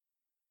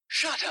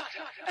Shut up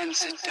and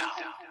sit down.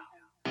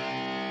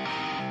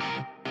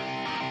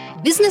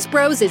 Business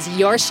Bros is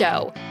your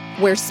show,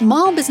 where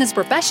small business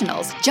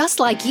professionals just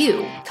like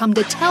you come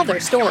to tell their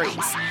stories.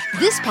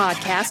 This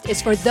podcast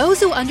is for those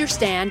who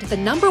understand the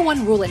number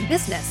one rule in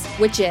business,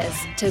 which is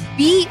to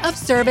be of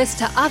service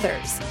to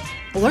others.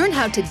 Learn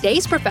how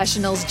today's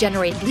professionals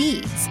generate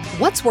leads,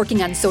 what's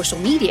working on social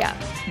media,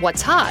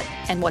 what's hot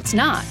and what's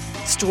not,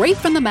 straight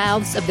from the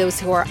mouths of those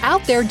who are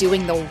out there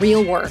doing the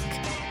real work.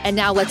 And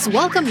now let's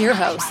welcome your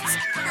hosts,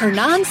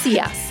 Hernan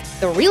Cias,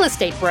 the real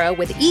estate bro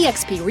with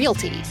eXp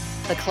Realty,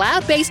 the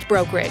cloud-based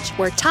brokerage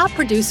where top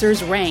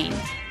producers reign,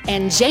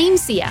 and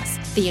James Cias,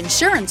 the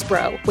insurance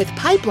bro with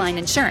Pipeline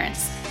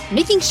Insurance,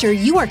 making sure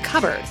you are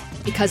covered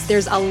because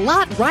there's a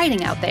lot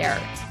riding out there.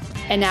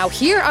 And now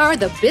here are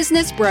the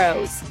Business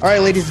Bros. All right,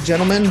 ladies and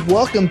gentlemen,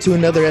 welcome to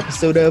another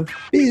episode of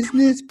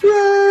Business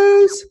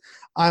Bros.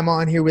 I'm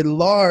on here with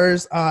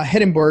Lars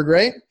Hedenborg,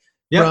 right?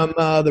 Yep.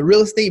 From the Real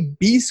Estate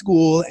B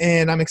School,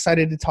 and I'm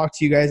excited to talk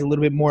to you guys a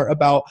little bit more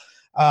about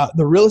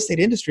the real estate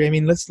industry. I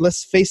mean,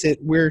 let's face it,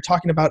 we're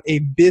talking about a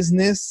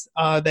business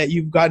that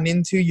you've gotten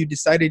into. You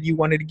decided you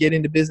wanted to get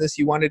into business.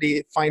 You wanted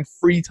to find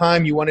free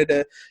time. You wanted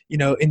to,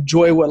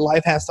 enjoy what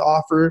life has to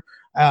offer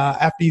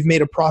after you've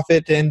made a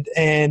profit,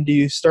 and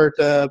you start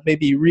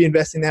maybe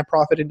reinvesting that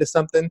profit into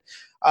something.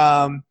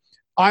 I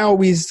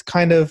always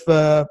kind of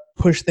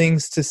push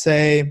things to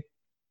say,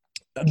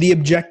 the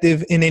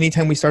objective in any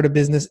time we start a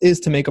business is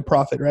to make a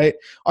profit, right?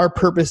 Our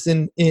purpose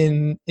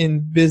in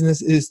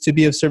business is to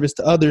be of service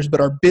to others, but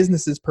our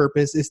business's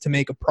purpose is to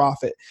make a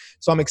profit.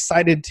 So I'm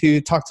excited to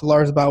talk to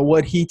Lars about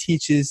what he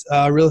teaches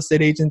real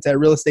estate agents at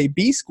Real Estate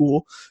B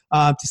School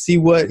to see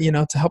what,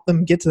 to help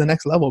them get to the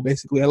next level,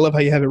 basically. I love how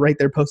you have it right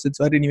there posted,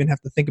 so I didn't even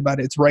have to think about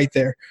it. It's right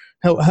there.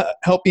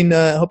 Helping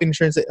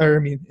insurance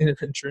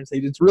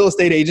agents, real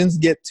estate agents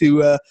get to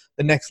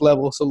the next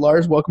level. So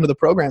Lars, welcome to the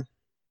program.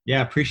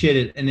 Yeah, appreciate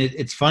it. And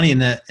it's funny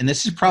and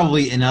this is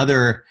probably in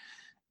other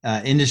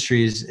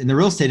industries. In the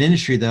real estate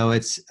industry, though,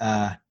 it's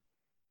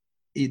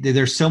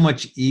there's so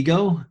much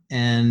ego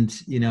and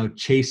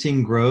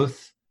chasing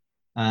growth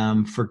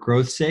for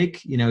growth's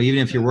sake. Even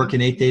if you're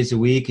working 8 days a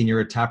week and you're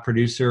a top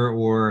producer,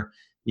 or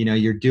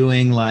you're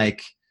doing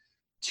like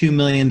 $2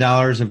 million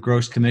of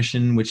gross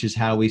commission, which is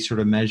how we sort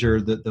of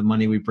measure the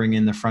money we bring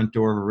in the front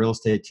door of a real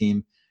estate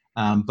team.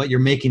 But you're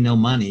making no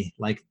money.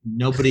 Like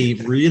nobody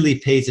really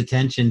pays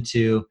attention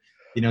to,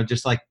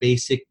 just like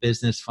basic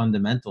business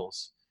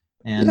fundamentals.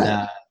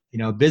 And,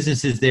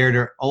 business is there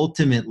to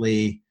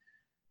ultimately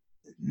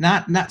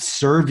not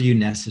serve you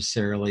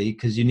necessarily,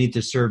 because you need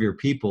to serve your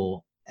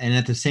people. And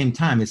at the same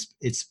time,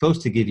 it's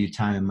supposed to give you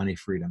time and money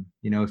freedom,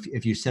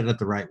 if you set it up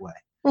the right way.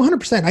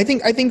 100%. I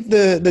think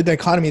the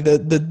dichotomy,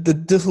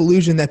 the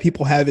disillusion that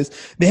people have is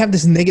they have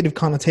this negative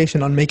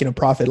connotation on making a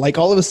profit. Like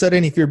all of a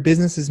sudden, if your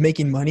business is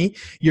making money,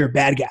 you're a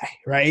bad guy,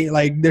 right?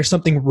 Like there's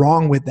something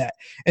wrong with that.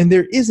 And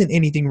there isn't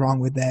anything wrong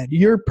with that.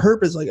 Your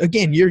purpose, like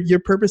again, your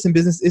purpose in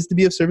business is to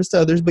be of service to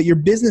others, but your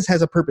business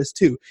has a purpose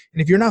too.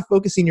 And if you're not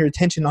focusing your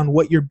attention on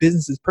what your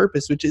business's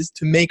purpose, which is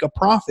to make a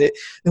profit,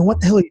 then what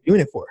the hell are you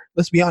doing it for?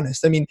 Let's be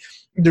honest. I mean,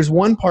 there's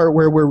one part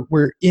where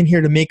we're in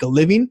here to make a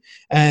living,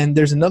 and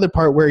there's another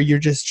part where you're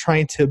just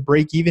trying to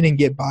break even and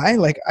get by.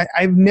 Like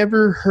I've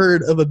never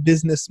heard of a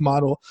business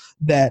model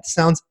that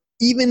sounds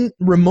even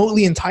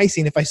remotely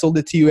enticing if I sold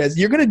it to you as,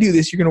 you're going to do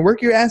this, you're going to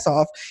work your ass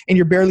off, and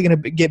you're barely going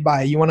to get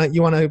by. You want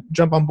to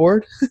jump on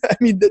board? I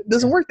mean, that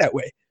doesn't work that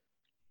way.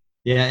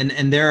 Yeah,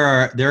 and there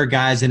are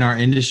guys in our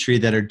industry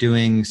that are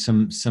doing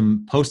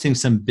some posting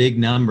some big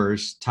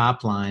numbers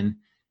top line,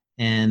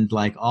 and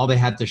like all they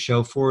have to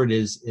show for it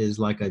is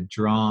like a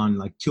drawn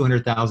like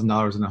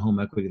 $200,000 in a home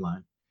equity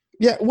line.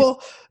 Yeah,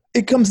 well,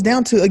 it comes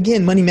down to,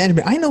 again, money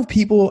management. I know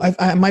people.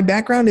 My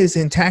background is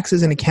in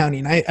taxes and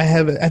accounting.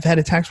 I've had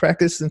a tax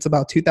practice since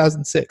about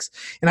 2006,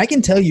 and I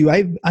can tell you,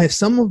 I have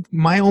some of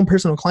my own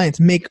personal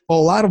clients make a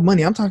lot of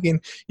money. I'm talking,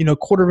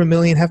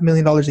 $250,000,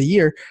 $500,000 a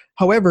year.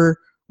 However,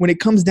 when it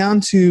comes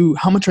down to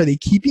how much are they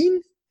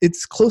keeping,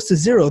 it's close to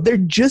zero. They're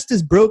just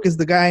as broke as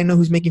the guy I know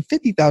who's making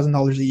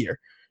 $50,000 a year.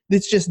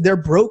 It's just their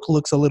broke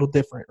looks a little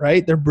different,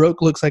 right? Their broke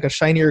looks like a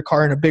shinier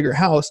car and a bigger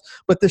house,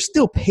 but they're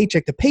still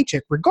paycheck to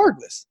paycheck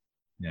regardless.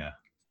 Yeah.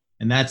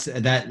 And that's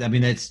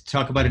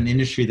talk about an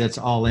industry that's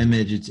all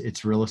image.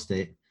 It's real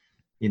estate,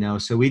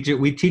 so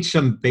we teach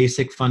some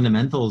basic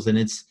fundamentals,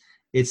 and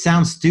it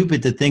sounds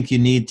stupid to think you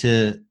need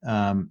to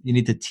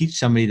teach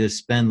somebody to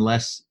spend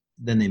less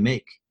than they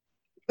make.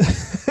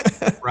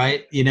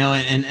 Right.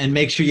 And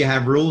make sure you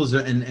have rules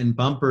and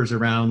bumpers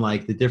around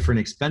like the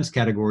different expense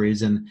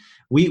categories. And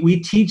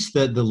we teach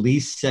the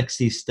least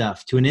sexy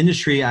stuff to an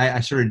industry. I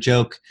sort of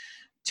joke,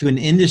 to an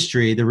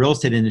industry, the real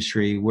estate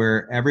industry,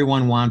 where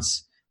everyone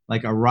wants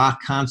like a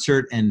rock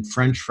concert and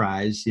French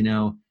fries.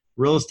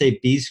 Real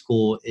Estate B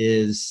School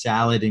is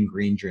salad and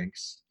green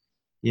drinks.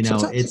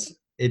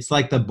 It's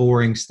like the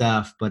boring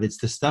stuff, but it's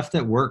the stuff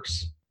that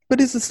works. But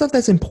it's the stuff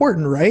that's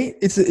important, right?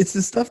 It's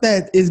the stuff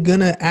that is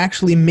gonna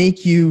actually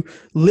make you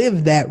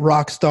live that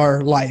rock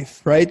star life,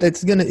 right?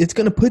 It's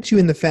gonna put you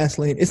in the fast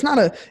lane. It's not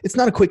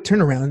a quick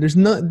turnaround. There's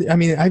no, I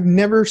mean, I've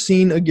never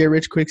seen a get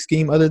rich quick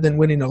scheme other than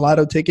winning a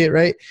lotto ticket,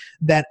 right?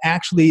 That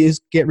actually is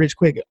get rich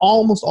quick.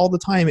 Almost all the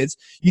time, it's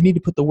you need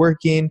to put the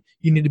work in,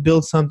 you need to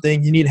build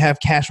something, you need to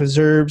have cash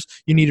reserves,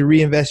 you need to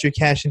reinvest your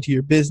cash into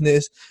your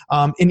business,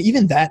 and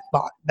even that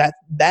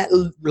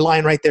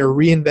line right there,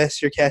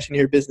 reinvest your cash into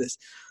your business.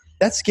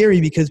 That's scary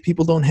because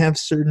people don't have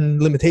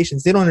certain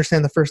limitations. They don't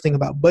understand the first thing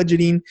about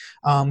budgeting.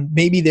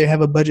 Maybe they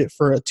have a budget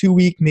for a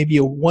 2-week, maybe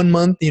a 1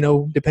 month,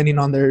 depending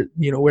on their,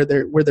 where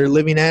they're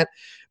living at.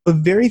 But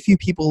very few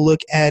people look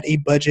at a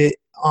budget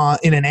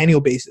in an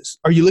annual basis.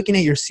 Are you looking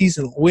at your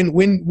seasonal?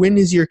 When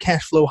is your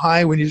cash flow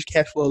high? When is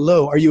your cash flow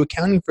low? Are you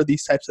accounting for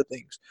these types of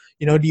things?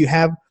 Do you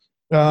have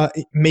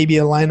maybe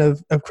a line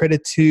of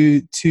credit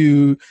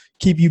to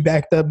keep you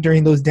backed up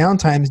during those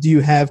downtimes? Do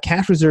you have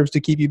cash reserves to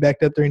keep you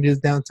backed up during this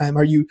downtime?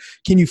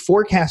 Can you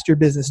forecast your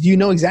business? Do you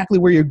know exactly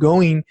where you're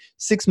going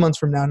 6 months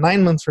from now,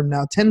 9 months from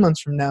now, 10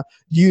 months from now?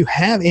 Do you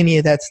have any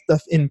of that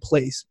stuff in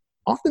place?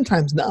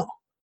 Oftentimes, no.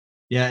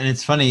 Yeah. And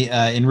it's funny,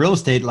 in real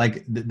estate,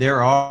 like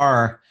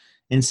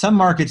in some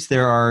markets,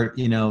 there are,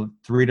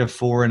 3 to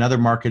 4, in other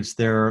markets,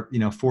 there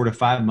are, 4 to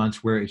 5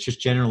 months where it's just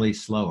generally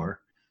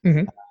slower.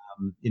 Mm-hmm.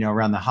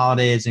 Around the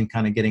holidays and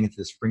kind of getting into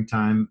the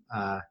springtime.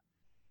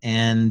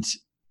 And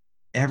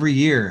every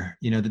year,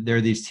 there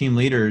are these team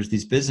leaders,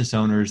 these business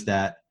owners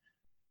that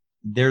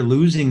they're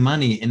losing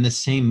money in the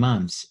same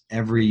months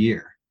every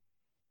year.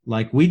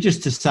 Like, we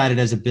just decided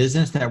as a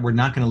business that we're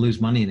not going to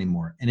lose money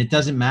anymore. And it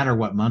doesn't matter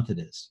what month it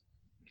is.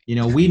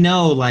 We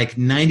know like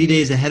 90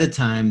 days ahead of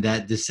time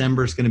that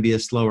December is going to be a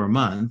slower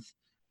month.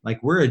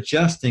 Like, we're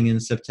adjusting in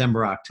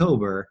September,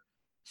 October.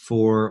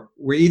 We're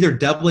either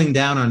doubling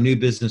down on new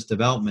business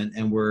development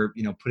and we're,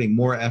 putting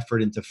more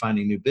effort into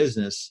finding new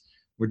business.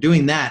 We're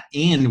doing that,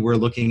 and we're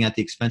looking at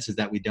the expenses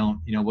that we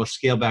don't, we'll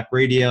scale back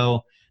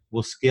radio.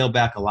 We'll scale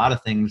back a lot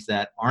of things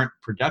that aren't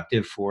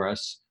productive for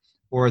us,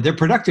 or they're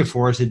productive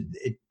for us.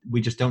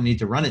 We just don't need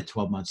to run it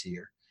 12 months a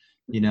year,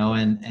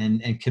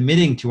 and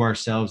committing to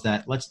ourselves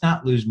that let's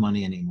not lose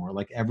money anymore,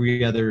 like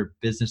every other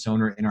business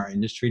owner in our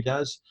industry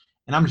does.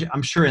 And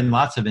I'm sure in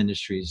lots of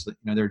industries,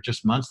 there are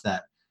just months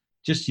that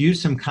just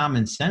use some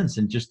common sense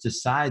and just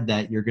decide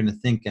that you're going to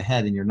think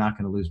ahead and you're not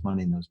going to lose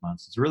money in those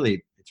months.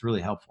 It's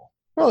really helpful.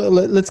 Well,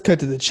 let's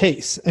cut to the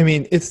chase. I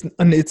mean,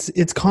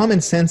 it's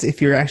common sense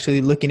if you're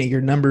actually looking at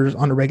your numbers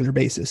on a regular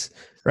basis,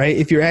 right?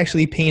 If you're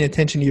actually paying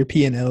attention to your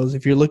P&Ls,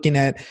 if you're looking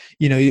at,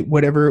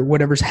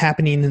 whatever's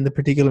happening in the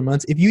particular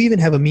months, if you even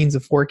have a means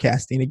of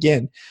forecasting.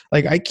 Again,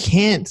 like I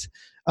can't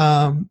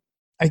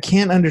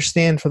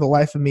understand for the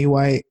life of me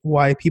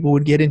why people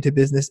would get into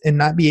business and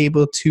not be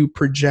able to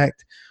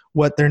project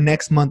what their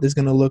next month is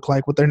going to look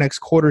like, what their next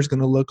quarter is going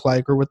to look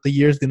like, or what the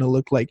year is going to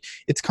look like.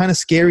 It's kind of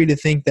scary to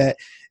think that,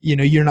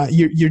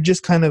 you're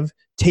just kind of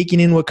taking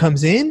in what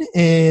comes in,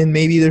 and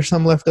maybe there's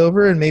some left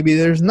over and maybe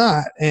there's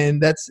not. And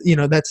that's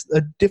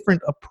a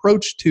different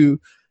approach to,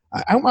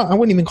 I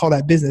wouldn't even call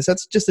that business.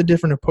 That's just a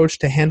different approach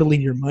to handling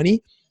your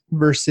money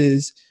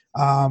versus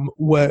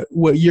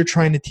what you're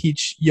trying to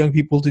teach young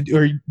people to do,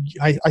 or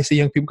I say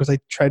young people because I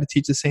try to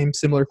teach the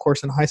similar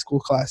course in a high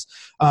school class,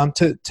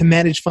 to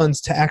manage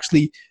funds, to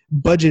actually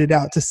budget it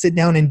out, to sit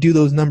down and do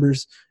those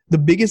numbers. The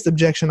biggest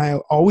objection I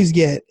always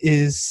get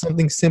is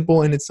something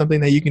simple, and it's something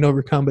that you can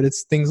overcome, but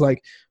it's things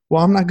like,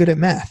 well, I'm not good at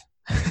math.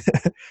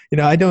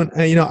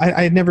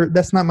 I never,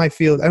 that's not my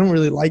field. I don't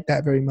really like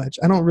that very much.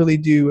 I don't really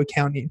do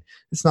accounting.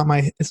 It's not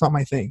my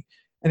thing.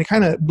 And it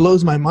kind of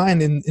blows my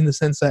mind in the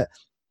sense that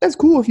that's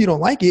cool if you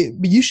don't like it,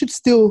 but you should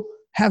still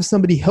have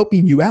somebody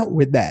helping you out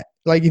with that.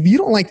 Like, if you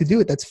don't like to do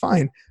it, that's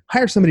fine.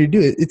 Hire somebody to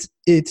do it.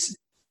 It's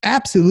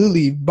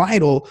absolutely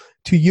vital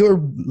to your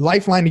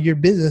lifeline of your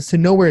business to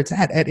know where it's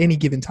at any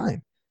given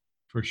time.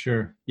 For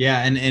sure.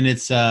 Yeah. And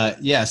it's,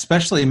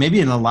 especially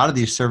maybe in a lot of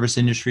these service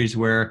industries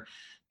where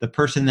the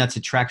person that's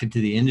attracted to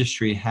the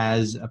industry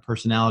has a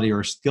personality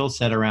or a skill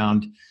set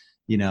around,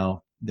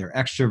 they're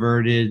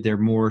extroverted, they're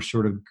more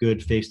sort of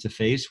good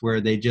face-to-face, where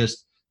they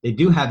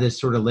do have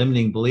this sort of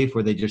limiting belief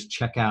where they just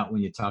check out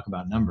when you talk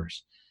about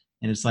numbers.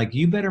 And it's like,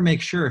 you better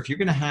make sure if you're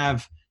going to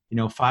have,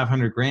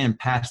 $500,000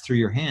 pass through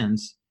your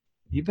hands,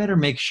 you better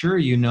make sure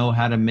you know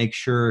how to make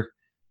sure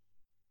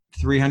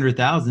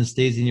 300,000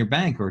 stays in your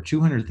bank or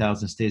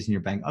 200,000 stays in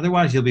your bank.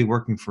 Otherwise, you'll be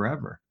working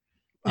forever.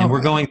 And we're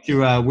going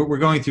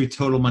through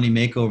Total Money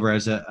Makeover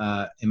as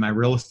in my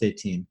real estate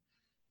team,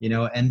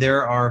 and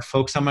there are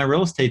folks on my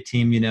real estate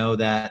team,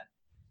 that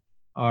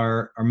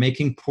are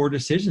making poor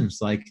decisions.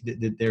 Like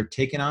they're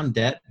taking on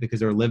debt because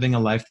they're living a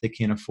life they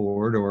can't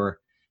afford, or,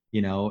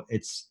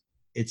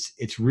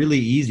 it's really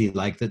easy.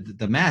 Like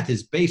the math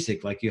is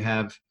basic. Like you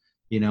have,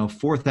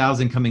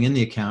 4,000 coming in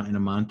the account in a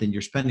month and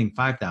you're spending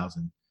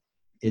 5,000.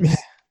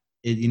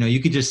 You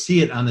could just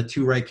see it on the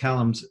two right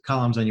columns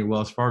on your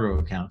Wells Fargo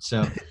account.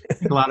 So I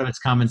think a lot of it's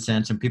common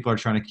sense, and people are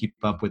trying to keep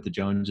up with the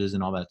Joneses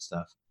and all that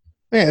stuff.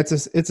 Yeah,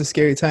 it's a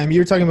scary time. You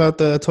were talking about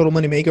the Total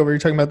Money Makeover. You're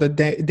talking about the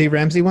Dave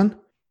Ramsey one?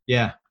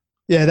 Yeah.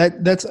 Yeah,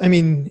 that's I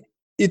mean,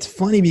 it's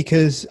funny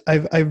because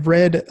I've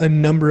read a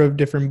number of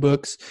different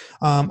books.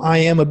 I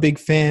am a big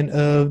fan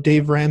of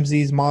Dave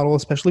Ramsey's model,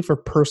 especially for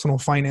personal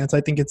finance.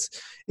 I think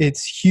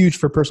it's huge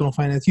for personal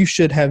finance. You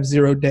should have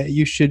zero debt.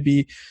 You should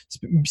be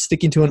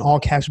sticking to an all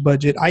cash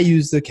budget. I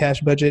use the cash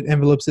budget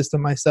envelope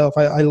system myself.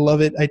 I love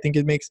it. I think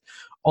it makes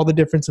all the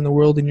difference in the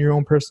world in your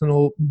own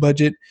personal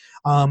budget.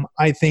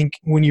 I think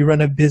when you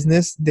run a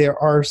business, there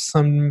are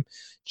some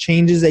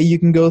changes that you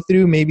can go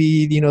through.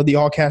 Maybe, the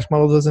all cash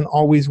model doesn't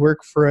always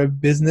work for a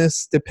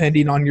business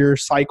depending on your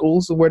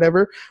cycles or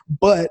whatever.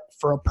 But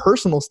for a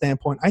personal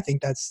standpoint, I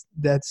think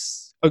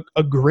that's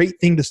a great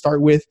thing to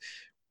start with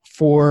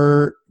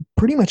for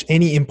pretty much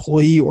any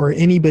employee or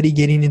anybody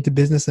getting into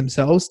business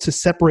themselves, to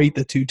separate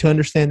the two, to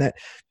understand that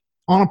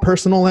on a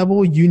personal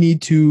level, you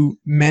need to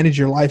manage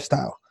your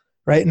lifestyle,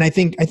 right? And I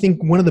think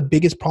one of the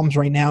biggest problems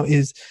right now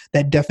is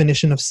that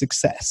definition of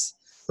success.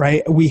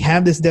 Right? We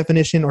have this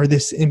definition or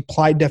this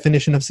implied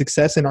definition of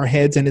success in our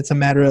heads, and it's a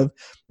matter of,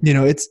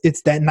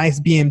 it's that nice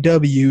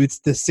BMW, it's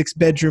the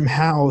 6-bedroom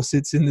house,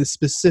 it's in this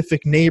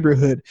specific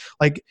neighborhood.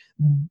 Like,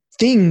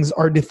 things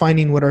are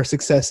defining what our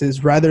success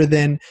is rather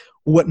than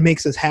what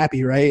makes us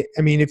happy, right?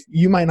 I mean, if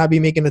you might not be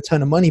making a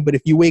ton of money, but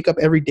if you wake up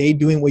every day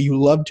doing what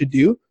you love to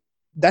do,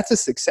 that's a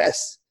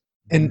success.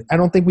 And I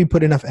don't think we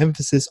put enough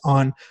emphasis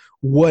on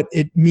what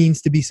it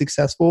means to be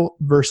successful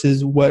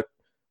versus what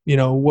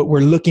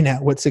we're looking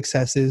at, what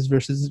success is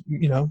versus,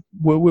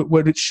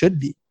 what it should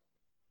be.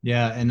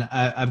 Yeah. And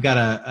I've got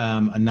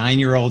a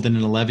 9-year-old and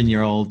an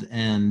 11-year-old,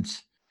 and,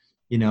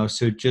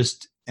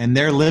 and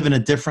they're living a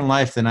different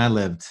life than I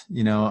lived.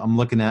 I'm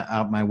looking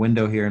out my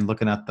window here and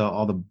looking at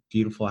all the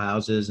beautiful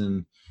houses,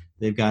 and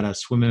they've got a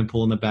swimming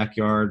pool in the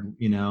backyard,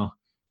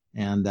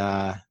 and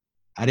I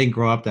didn't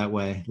grow up that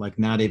way, like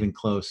not even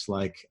close.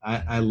 Like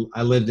I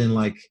lived in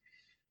like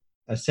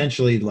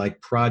essentially like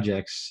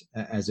projects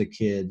as a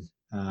kid.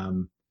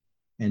 And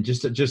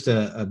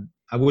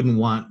I wouldn't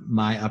want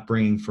my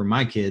upbringing for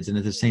my kids. And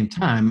at the same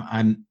time,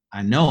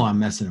 I know I'm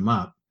messing them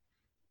up,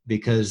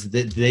 because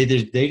they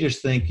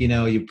just think,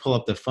 you pull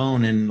up the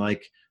phone and,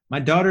 like, my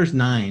daughter's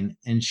 9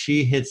 and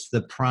she hits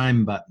the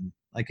Prime button.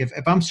 Like if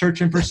I'm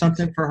searching for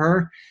something for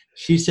her,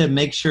 she said,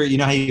 make sure,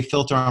 how you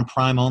filter on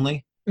Prime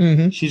only.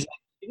 Mm-hmm. She's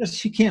like,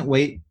 she can't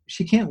wait.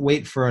 She can't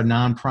wait for a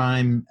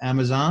non-Prime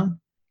Amazon.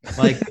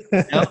 Like,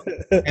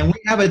 and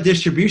we have a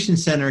distribution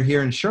center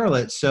here in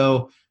Charlotte,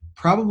 so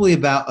probably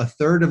about a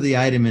third of the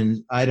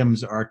items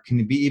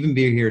can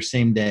be here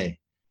same day.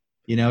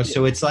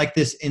 So it's like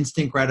this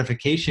instant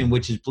gratification,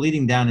 which is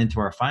bleeding down into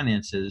our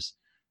finances.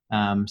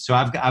 So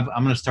I'm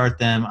going to start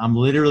them. I'm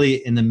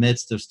literally in the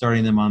midst of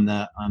starting them on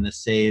the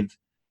Save,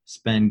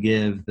 Spend,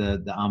 Give,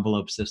 the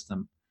envelope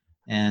system,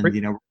 and we're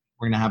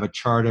going to have a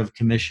chart of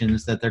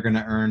commissions that they're going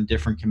to earn,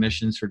 different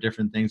commissions for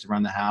different things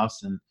around the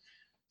house. And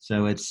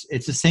so it's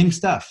the same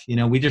stuff.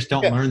 We just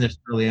don't learn this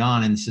early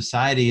on. And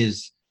society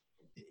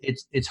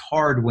it's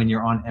hard when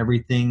you're on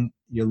everything.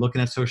 You're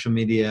looking at social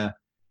media,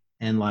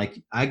 and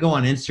like I go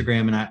on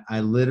Instagram and I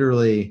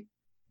literally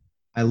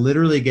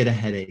get a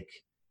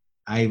headache.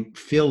 I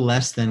feel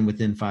less than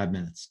within 5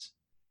 minutes.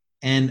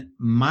 And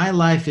my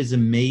life is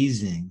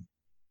amazing.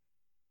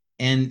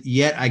 And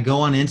yet I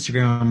go on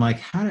Instagram and I'm like,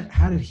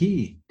 how did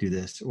he do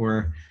this?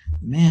 Or,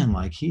 man,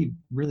 like he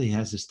really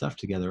has his stuff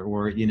together.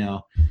 Or,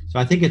 so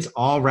I think it's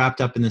all wrapped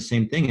up in the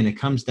same thing. And it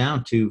comes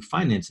down to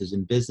finances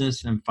in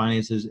business and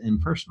finances in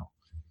personal.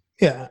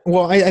 Yeah.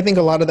 Well, I think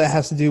a lot of that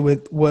has to do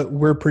with what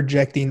we're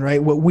projecting,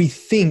 right? What we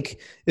think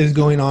is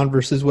going on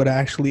versus what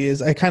actually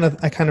is. I kind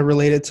of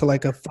relate it to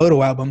like a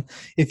photo album.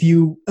 If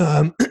you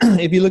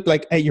look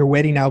like at your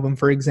wedding album,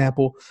 for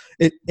example,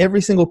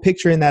 every single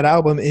picture in that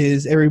album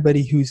is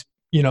everybody who's,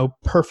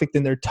 perfect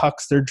in their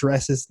tux, their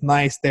dress is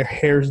nice, their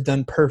hair's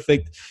done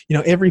perfect.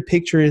 Every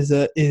picture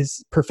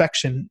is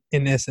perfection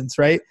in essence,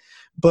 right?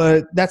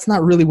 But that's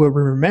not really what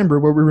we remember.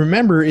 What we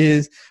remember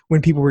is when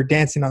people were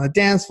dancing on the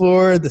dance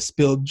floor, the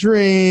spilled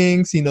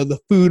drinks, the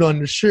food on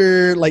the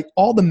shirt, like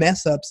all the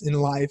mess ups in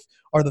life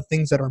are the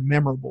things that are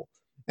memorable.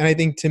 And I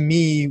think to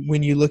me,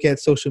 when you look at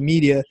social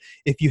media,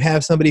 if you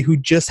have somebody who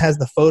just has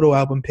the photo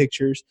album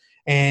pictures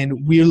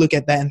and we look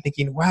at that and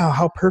thinking, wow,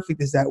 how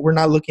perfect is that? We're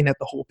not looking at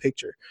the whole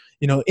picture.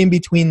 In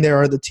between there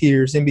are the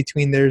tears, in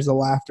between there's the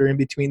laughter, in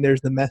between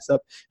there's the mess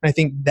up. And I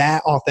think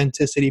that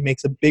authenticity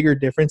makes a bigger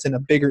difference and a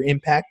bigger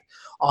impact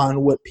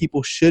on what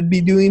people should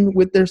be doing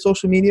with their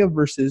social media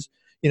versus,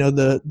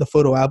 the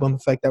photo album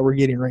effect that we're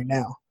getting right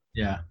now.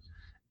 Yeah.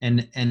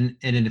 And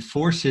it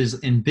forces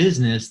in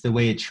business, the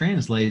way it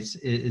translates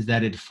is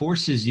that it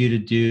forces you to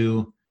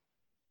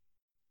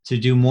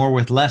do more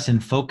with less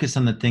and focus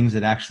on the things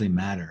that actually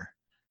matter.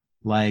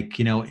 Like,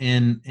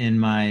 in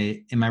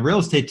my real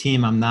estate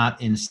team, I'm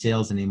not in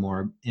sales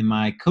anymore. In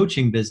my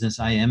coaching business,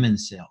 I am in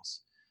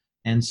sales.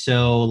 And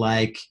so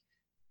like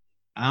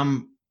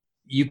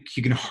you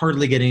can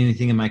hardly get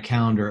anything in my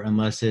calendar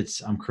unless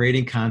I'm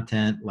creating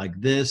content like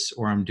this,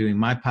 or I'm doing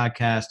my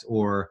podcast,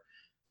 or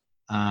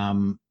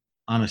on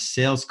on a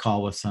sales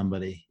call with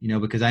somebody,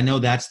 because I know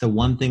that's the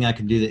one thing I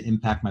can do to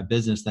impact my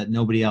business that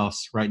nobody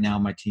else right now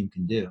on my team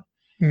can do.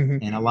 Mm-hmm.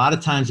 And a lot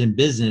of times in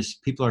business,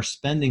 people are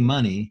spending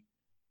money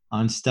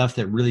on stuff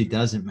that really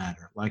doesn't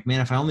matter. Like, man,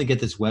 if I only get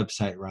this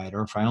website right,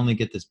 or if I only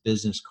get this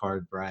business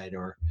card right,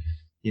 or,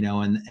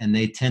 and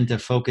they tend to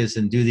focus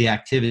and do the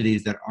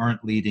activities that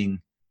aren't leading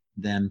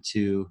them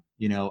to,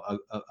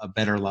 a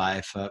better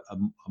life, a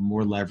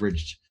more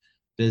leveraged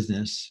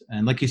business.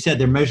 And like you said,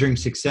 they're measuring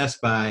success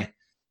by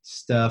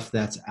stuff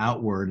that's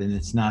outward, and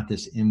it's not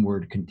this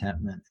inward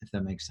contentment, if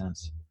that makes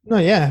sense. No,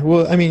 yeah.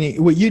 Well, I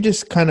mean, what you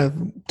just kind of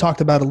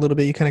talked about a little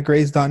bit, you kind of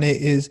grazed on it,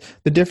 is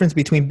the difference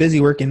between busy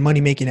work and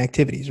money-making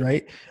activities,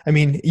 right? I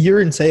mean,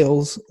 you're in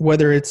sales,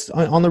 whether it's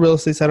on the real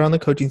estate side or on the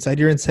coaching side,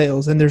 you're in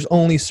sales, and there's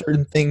only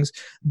certain things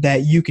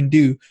that you can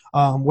do.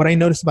 What I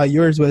noticed about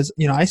yours was,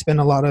 I spend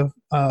a lot of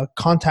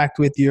contact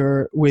with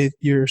your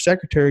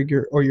secretary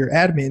or your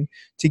admin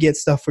to get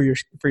stuff for your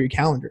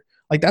calendar.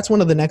 Like, that's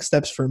one of the next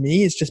steps for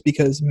me. It's just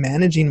because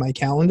managing my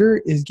calendar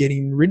is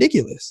getting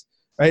ridiculous.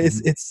 Right.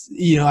 It's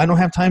I don't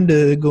have time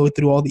to go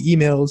through all the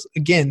emails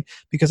again,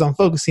 because I'm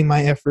focusing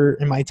my effort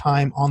and my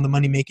time on the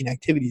money-making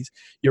activities.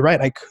 You're right.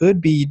 I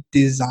could be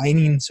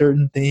designing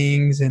certain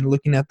things and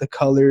looking at the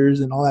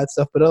colors and all that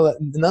stuff, but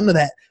none of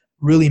that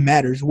really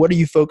matters. What are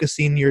you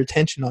focusing your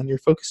attention on? You're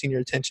focusing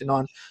your attention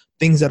on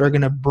things that are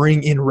going to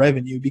bring in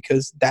revenue,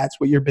 because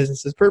that's what your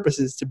business's purpose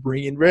is, to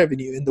bring in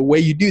revenue. And the way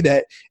you do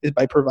that is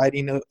by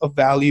providing a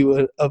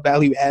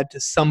value add to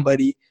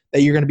somebody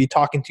that you're going to be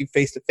talking to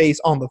face to face,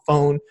 on the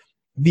phone,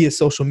 via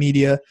social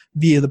media,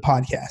 via the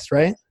podcast,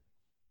 right?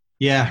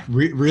 Yeah,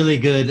 really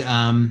good.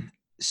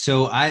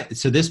 So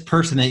this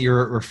person that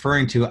you're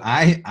referring to,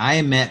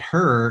 I met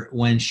her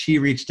when she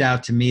reached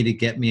out to me to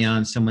get me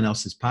on someone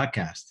else's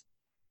podcast.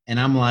 And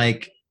I'm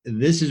like,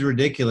 this is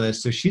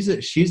ridiculous. So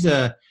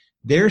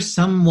there's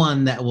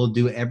someone that will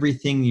do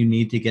everything you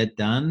need to get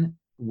done,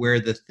 where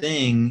the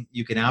thing,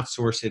 you can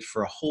outsource it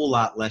for a whole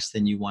lot less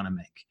than you want to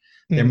make.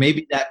 There may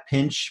be that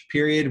pinch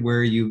period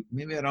where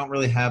maybe I don't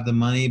really have the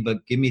money,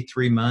 but give me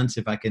 3 months.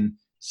 If I can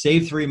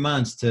save 3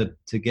 months to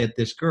get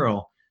this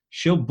girl,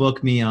 she'll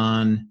book me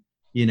on,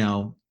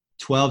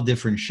 12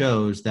 different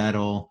shows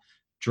that'll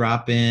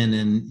drop in.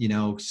 And,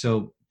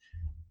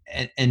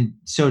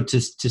 so to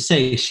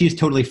say she's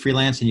totally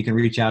freelance and you can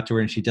reach out to her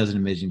and she does an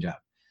amazing job.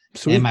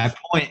 Sweet.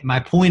 And my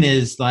point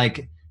is,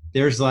 like,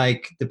 there's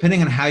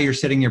depending on how you're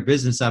setting your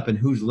business up and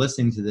who's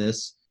listening to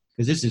this,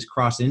 because this is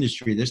cross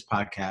industry, this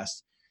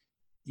podcast,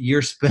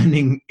 you're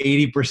spending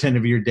 80%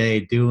 of your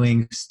day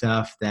doing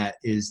stuff that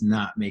is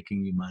not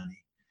making you money.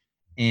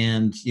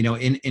 And,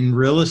 in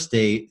real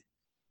estate,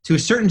 to a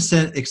certain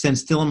extent,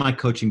 still in my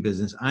coaching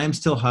business, I am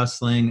still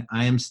hustling.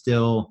 I am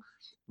still,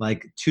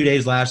 like, 2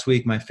 days last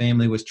week, my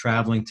family was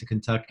traveling to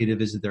Kentucky to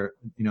visit their,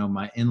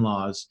 my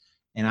in-laws.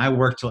 And I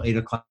worked till 8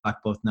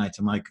 o'clock both nights.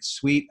 I'm like,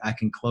 sweet, I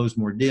can close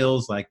more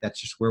deals. Like, that's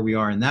just where we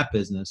are in that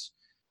business.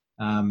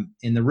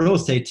 In the real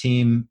estate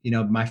team,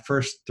 my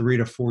first 3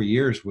 to 4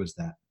 years was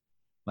that.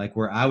 Like,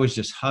 where I was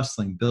just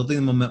hustling,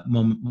 building the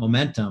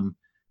momentum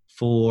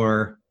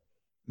for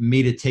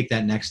me to take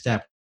that next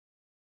step,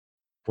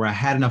 where I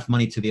had enough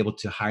money to be able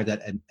to hire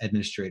that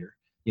administrator,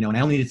 and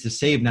I only needed to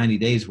save 90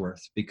 days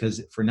worth,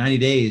 because for 90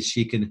 days,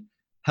 she could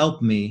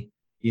help me,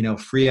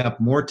 free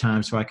up more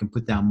time so I can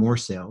put down more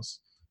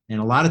sales. And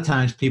a lot of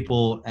times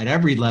people at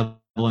every level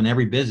in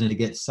every business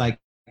get psyched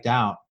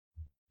out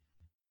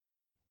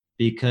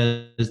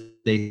because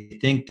they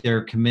think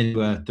they're committed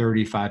to a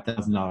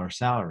 $35,000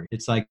 salary.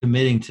 It's like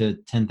committing to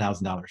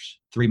 $10,000,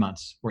 3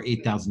 months, or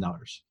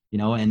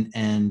 $8,000,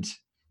 and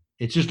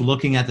it's just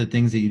looking at the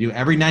things that you do.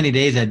 Every 90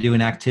 days, I do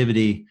an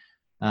activity.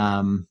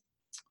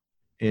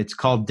 It's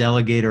called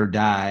Delegate or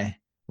Die,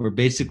 where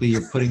basically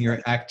you're putting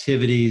your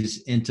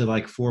activities into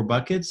like 4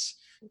 buckets,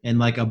 and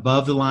like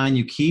above the line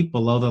you keep,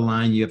 below the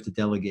line you have to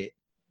delegate.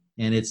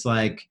 And it's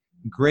like,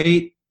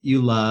 great,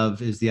 you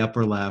love, is the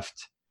upper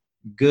left.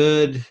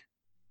 Good,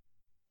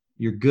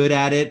 you're good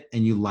at it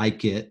and you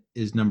like it,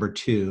 is number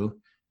 2.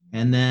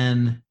 And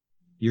then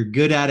you're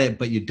good at it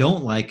but you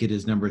don't like it,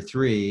 is number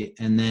 3.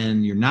 And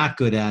then you're not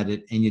good at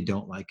it and you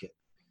don't like it.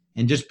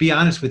 And just be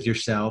honest with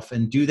yourself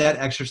and do that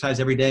exercise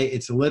every day.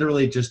 It's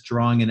literally just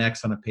drawing an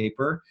X on a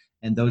paper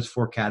and those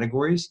 4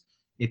 categories.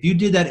 If you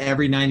did that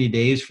every 90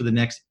 days for the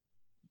next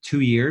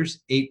 2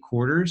 years, 8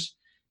 quarters,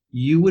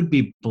 you would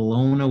be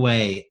blown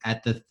away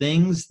at the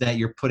things that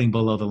you're putting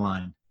below the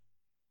line.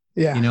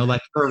 Yeah.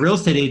 Like for a real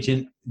estate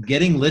agent,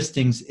 getting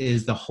listings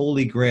is the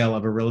holy grail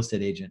of a real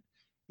estate agent.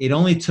 It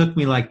only took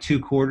me like 2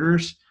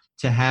 quarters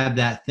to have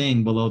that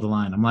thing below the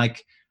line. I'm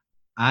like,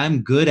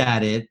 I'm good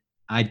at it.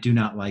 I do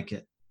not like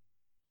it.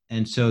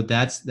 And so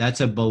that's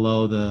a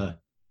below the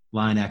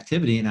line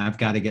activity, and I've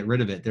got to get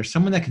rid of it. There's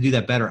someone that can do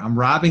that better. I'm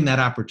robbing that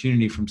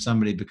opportunity from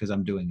somebody because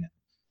I'm doing it.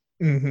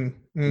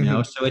 Mm-hmm,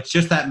 mm-hmm. So it's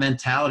just that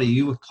mentality.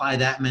 You apply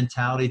that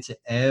mentality to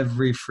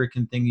every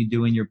freaking thing you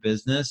do in your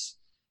business,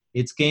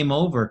 it's game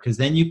over. Because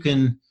then you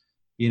can,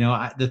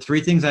 the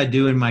 3 things I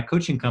do in my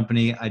coaching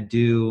company, I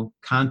do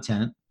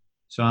content.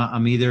 So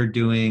I'm either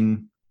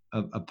doing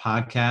a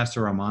podcast,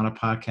 or I'm on a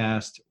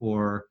podcast,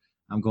 or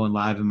I'm going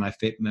live in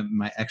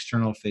my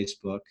external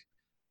Facebook.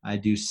 I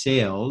do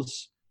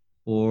sales,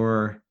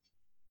 or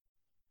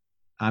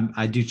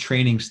I do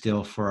training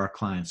still for our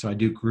clients. So I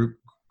do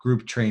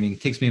group training.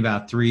 It takes me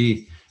about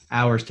 3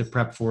 hours to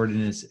prep for it,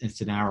 and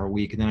it's an hour a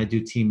week. And then I do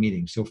team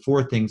meetings. So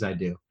 4 things I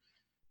do.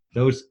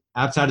 Those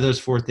outside of those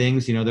 4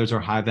 things, those are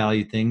high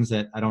value things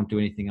that I don't do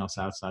anything else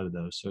outside of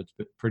those. So it's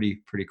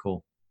pretty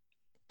cool.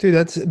 Dude,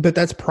 that's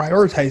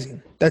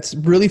prioritizing. That's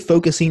really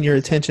focusing your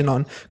attention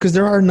on, because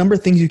there are a number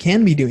of things you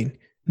can be doing.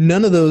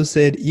 None of those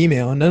said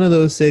email. None of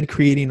those said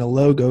creating a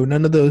logo.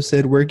 None of those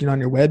said working on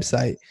your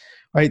website,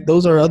 right?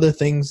 Those are other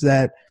things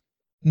that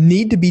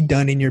need to be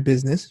done in your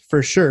business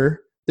for sure.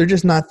 They're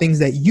just not things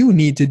that you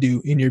need to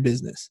do in your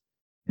business.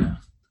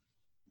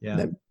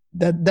 Yeah.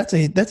 That's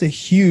a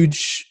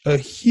huge,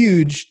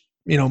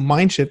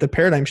 mind shift, a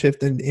paradigm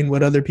shift in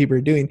what other people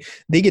are doing.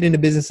 They get into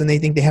business and they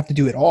think they have to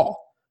do it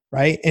all.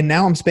 Right. And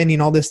now I'm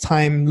spending all this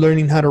time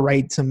learning how to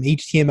write some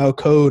HTML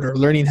code, or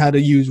learning how to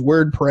use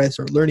WordPress,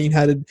 or learning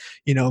how to,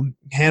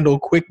 handle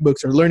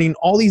QuickBooks, or learning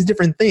all these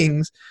different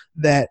things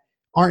that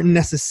aren't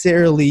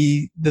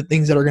necessarily the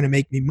things that are going to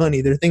make me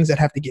money. They're things that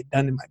have to get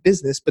done in my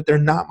business, but they're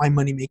not my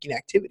money making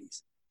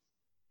activities.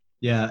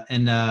 Yeah.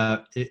 And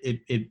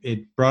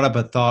it brought up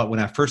a thought.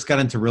 When I first got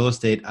into real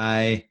estate,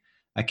 I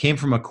came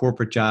from a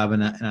corporate job,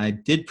 and I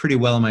did pretty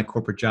well in my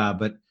corporate job,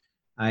 but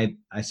I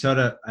sort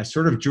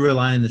of drew a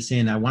line in the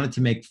sand. I wanted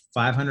to make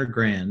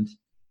 $500,000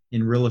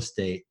 in real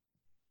estate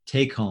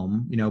take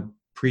home,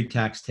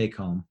 pre-tax take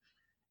home.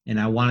 And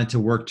I wanted to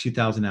work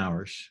 2,000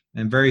 hours,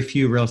 and very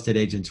few real estate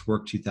agents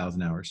work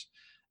 2,000 hours.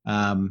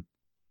 And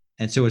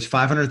so it's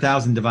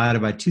 500,000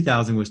 divided by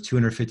 2,000 was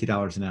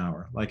 $250 an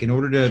hour. Like, in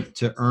order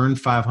to earn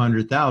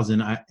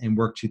 500,000 and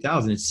work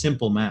 2,000, it's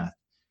simple math.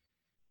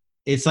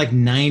 It's like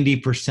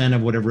 90%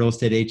 of what a real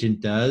estate agent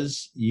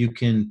does, you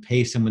can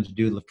pay someone to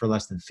do for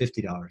less than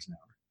 $50 an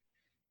hour,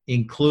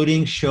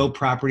 including show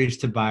properties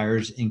to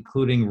buyers,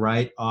 including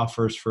write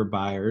offers for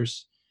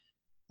buyers.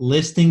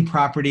 Listing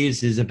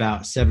properties is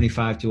about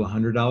 $75 to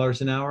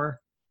 $100 an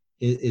hour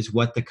is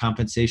what the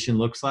compensation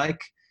looks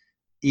like.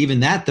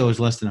 Even that, though, is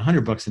less than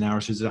 $100 an hour.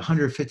 So there's a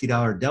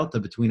 $150 delta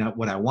between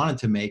what I wanted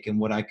to make and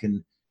what I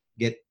can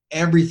get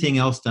everything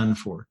else done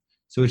for.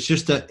 So it's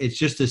just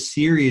a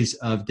series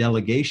of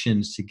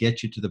delegations to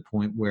get you to the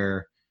point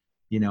where,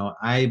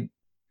 I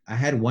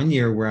had one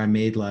year where I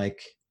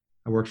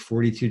worked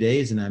 42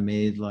 days and I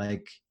made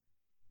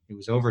it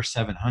was over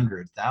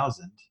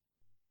 700,000,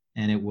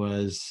 and it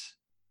was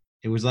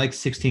like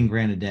 16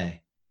 grand a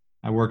day.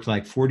 I worked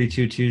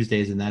 42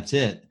 Tuesdays, and that's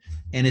it.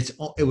 And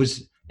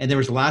there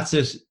was lots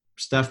of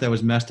stuff that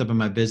was messed up in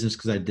my business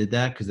because I did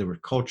that, because there were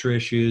culture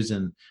issues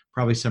and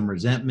probably some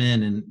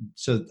resentment. And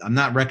so I'm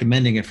not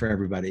recommending it for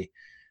everybody.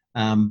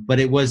 But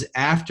it was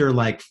after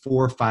 4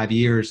 or 5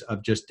 years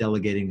of just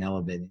delegating and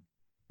elevating,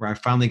 where I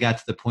finally got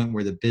to the point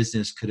where the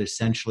business could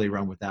essentially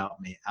run without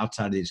me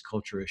outside of these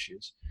culture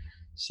issues.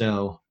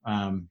 So,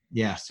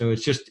 so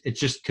it's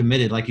just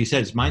committed. Like you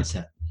said, it's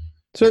mindset.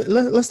 So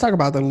let's talk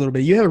about that a little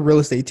bit. You have a real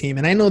estate team,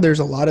 and I know there's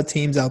a lot of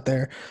teams out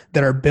there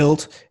that are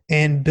built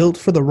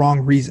for the wrong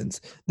reasons.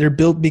 They're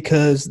built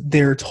because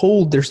they're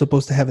told they're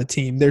supposed to have a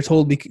team. They're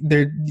told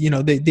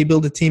they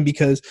build a team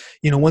because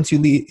once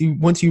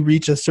you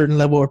reach a certain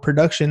level of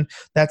production,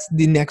 that's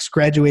the next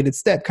graduated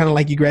step. Kind of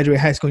like you graduate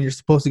high school and you're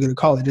supposed to go to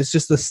college. It's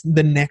just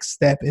the next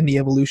step in the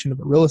evolution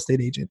of a real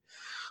estate agent.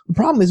 The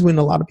problem is when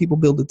a lot of people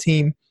build a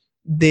team,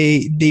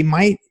 they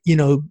might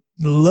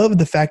love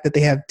the fact that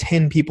they have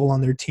 10 people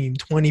on their team,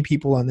 20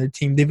 people on their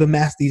team. They've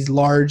amassed these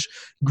large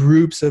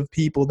groups of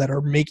people that are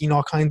making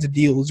all kinds of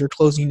deals or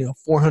closing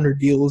 400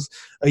 deals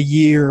a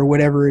year or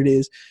whatever it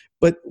is.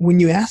 But when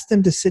you ask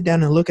them to sit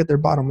down and look at their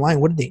bottom line,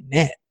 what do they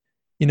net?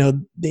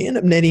 They end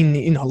up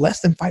netting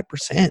less than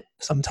 5%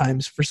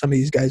 sometimes for some of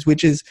these guys,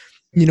 which is,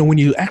 when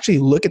you actually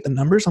look at the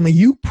numbers, I'm like,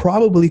 you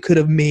probably could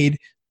have made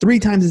 3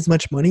 times as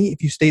much money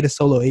if you stayed a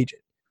solo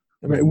agent,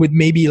 right? With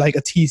maybe a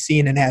TC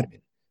and an admin.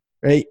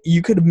 Right?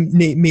 You could have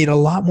made a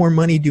lot more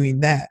money doing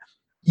that.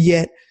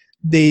 Yet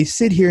they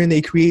sit here and they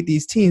create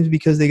these teams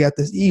because they got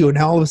this ego.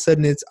 Now all of a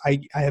sudden it's, I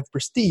have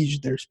prestige.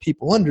 There's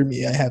people under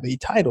me. I have a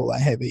title. I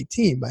have a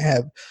team.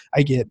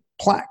 I get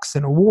plaques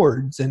and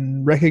awards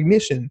and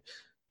recognition.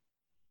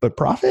 But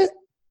profit?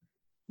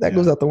 That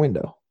goes out the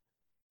window.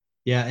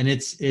 Yeah. And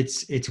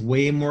it's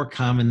way more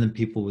common than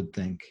people would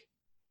think.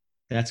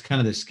 That's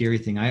kind of the scary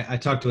thing. I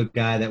talked to a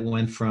guy that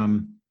went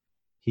from,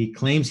 he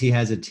claims he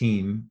has a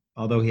team,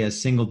 although he has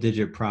single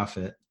digit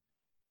profit.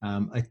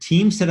 A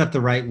team set up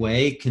the right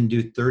way can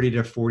do 30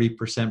 to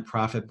 40%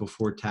 profit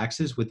before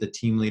taxes with the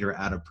team leader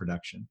out of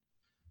production.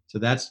 So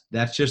that's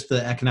just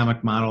the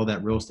economic model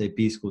that Real Estate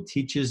B School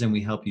teaches, and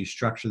we help you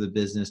structure the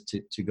business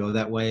to go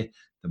that way.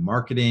 The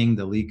marketing,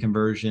 the lead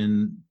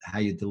conversion, how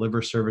you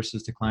deliver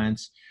services to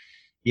clients.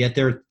 Yet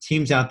there are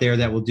teams out there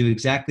that will do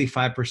exactly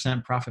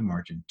 5% profit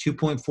margin,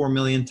 2.4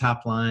 million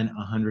top line,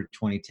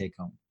 120 take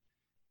home.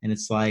 And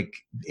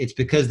it's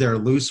because they're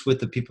loose with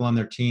the people on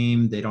their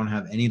team. They don't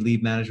have any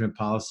lead management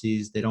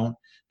policies. They don't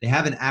they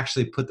haven't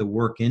actually put the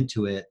work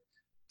into it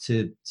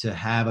to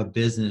have a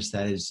business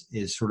that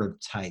is sort of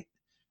tight,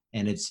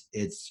 and it's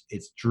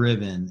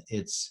driven.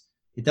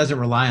 It doesn't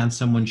rely on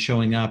someone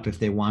showing up if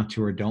they want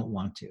to or don't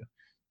want to.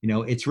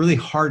 It's really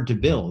hard to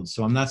build.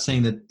 So I'm not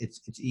saying that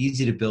it's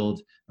easy to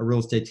build a real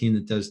estate team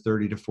that does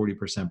 30 to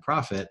 40%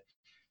 profit.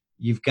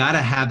 You've got to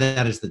have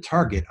that as the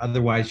target.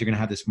 Otherwise, you're going to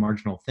have this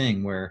marginal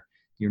thing where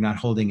you're not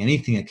holding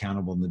anything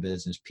accountable in the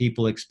business,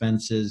 people,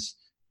 expenses,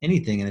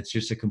 anything. And it's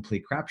just a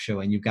complete crap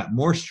show. And you've got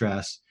more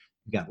stress,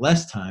 you've got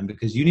less time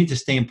because you need to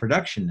stay in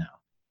production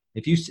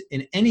now.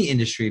 In any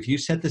industry, if you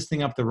set this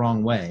thing up the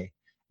wrong way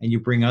and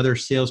you bring other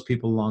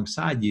salespeople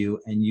alongside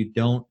you and you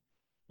don't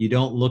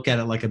look at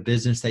it like a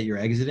business that you're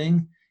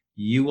exiting,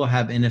 you will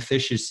have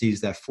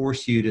inefficiencies that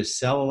force you to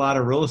sell a lot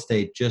of real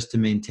estate just to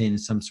maintain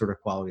some sort of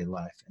quality of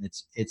life. And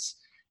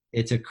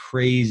it's a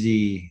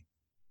crazy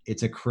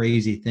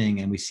thing.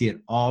 And we see it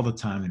all the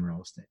time in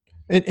real estate.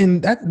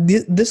 And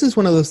this is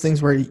one of those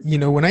things where,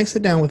 when I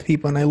sit down with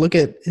people and I look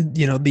at,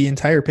 the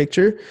entire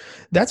picture,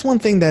 that's one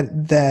thing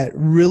that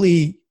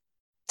really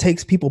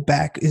takes people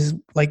back is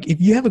like, if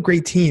you have a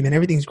great team and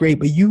everything's great,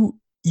 but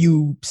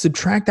you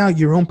subtract out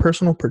your own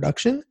personal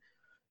production,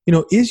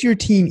 is your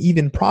team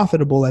even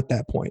profitable at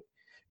that point?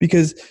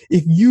 Because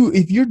if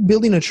you're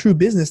building a true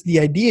business, the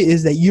idea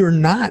is that you're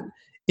not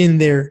in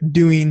there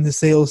doing the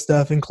sales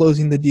stuff and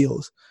closing the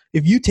deals.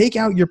 If you take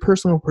out your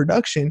personal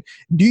production,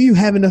 do you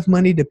have enough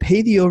money to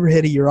pay the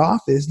overhead of your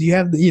office? Do you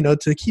have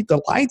to keep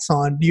the lights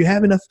on? Do you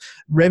have enough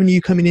revenue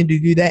coming in to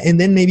do that?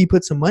 And then maybe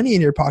put some money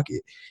in your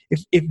pocket.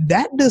 If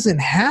that doesn't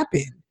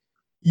happen,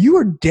 you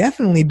are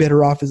definitely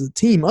better off as a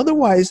team.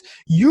 Otherwise,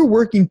 you're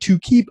working to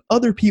keep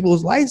other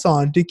people's lights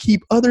on, to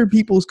keep other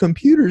people's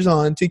computers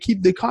on, to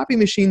keep the copy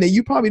machine that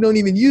you probably don't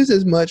even use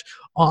as much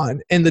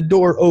on and the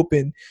door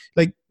open.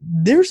 Like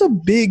there's a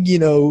big,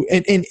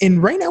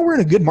 and right now we're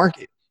in a good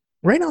market.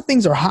 Right now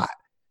things are hot.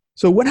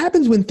 So what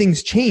happens when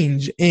things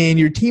change and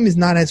your team is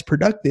not as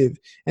productive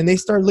and they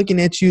start looking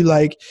at you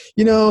like,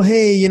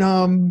 hey,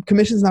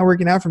 commission's not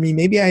working out for me.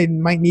 Maybe I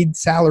might need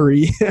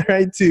salary,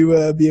 right,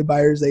 to be a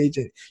buyer's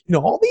agent.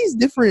 All these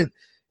different,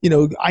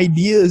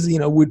 ideas,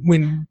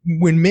 when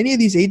many of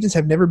these agents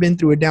have never been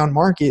through a down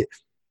market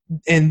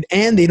and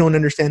they don't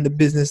understand the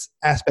business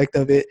aspect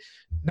of it,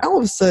 now all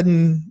of a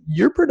sudden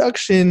your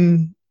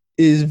production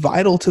is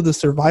vital to the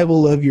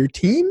survival of your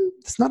team.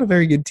 It's not a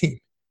very good team.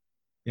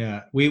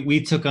 Yeah,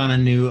 we took on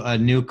a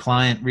new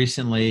client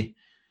recently.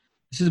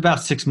 This is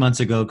about 6 months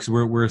ago because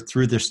we're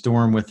through the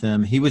storm with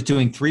him. He was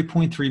doing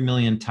 3.3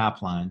 million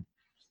top line.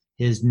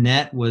 His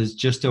net was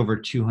just over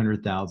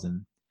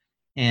 200,000,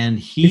 and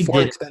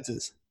before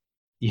expenses.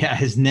 Yeah,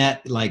 his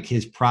net, like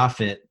his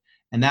profit,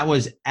 and that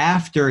was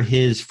after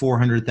his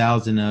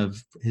 400,000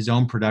 of his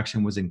own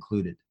production was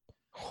included.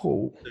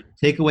 Oh.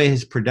 Take away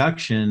his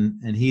production,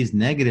 and he's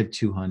negative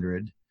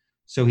 200.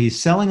 So he's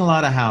selling a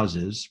lot of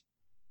houses.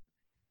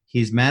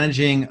 He's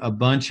managing a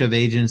bunch of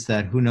agents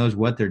that who knows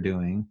what they're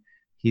doing.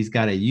 He's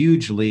got a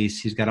huge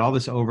lease. He's got all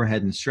this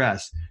overhead and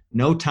stress.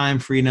 No time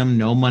freedom,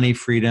 no money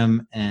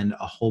freedom, and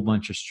a whole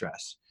bunch of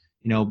stress.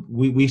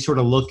 We sort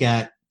of look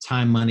at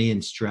time, money,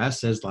 and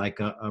stress as like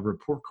a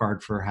report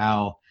card for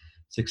how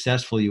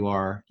successful you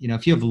are.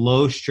 If you have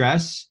low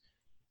stress,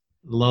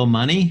 low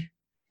money,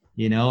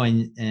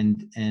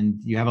 and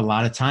you have a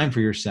lot of time for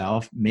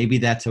yourself, maybe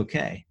that's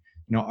okay.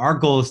 Our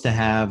goal is to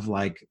have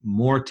like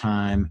more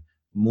time,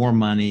 more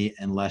money,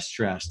 and less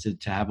stress to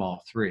have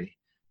all three.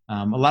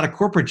 A lot of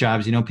corporate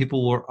jobs,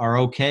 people are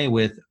okay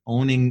with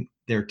owning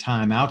their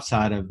time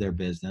outside of their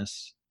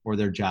business or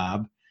their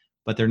job,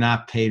 but they're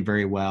not paid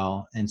very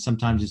well. And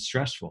sometimes it's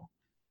stressful.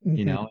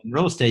 In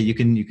real estate, you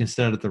can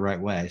set it the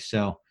right way.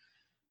 So,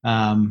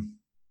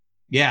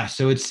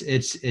 so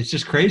it's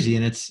just crazy.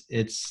 And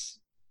it's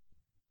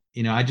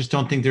I just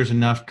don't think there's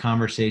enough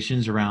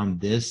conversations around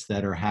this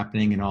that are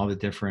happening in all the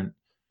different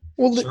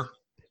circles.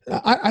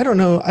 I don't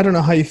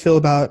know how you feel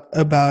about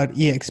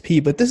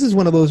EXP, but this is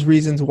one of those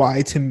reasons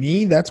why, to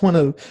me, that's one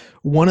of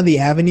the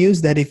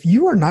avenues that if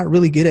you are not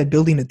really good at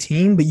building a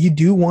team, but you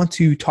do want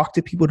to talk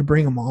to people to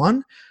bring them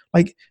on,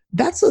 like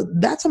that's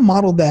a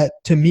model that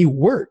to me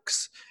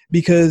works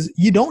because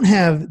you don't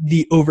have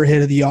the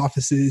overhead of the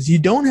offices. You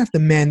don't have to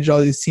manage all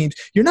these teams.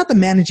 You're not the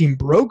managing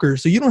broker,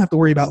 so you don't have to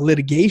worry about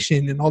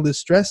litigation and all this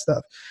stress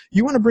stuff.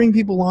 You want to bring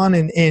people on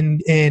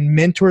and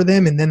mentor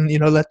them and then,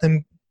 let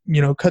them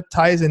cut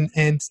ties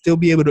and still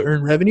be able to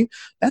earn revenue.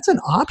 That's an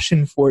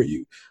option for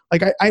you.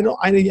 Like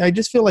I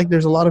just feel like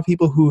there's a lot of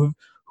people who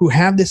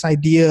have this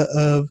idea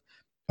of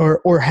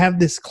or have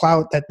this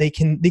clout that they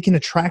can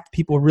attract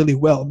people really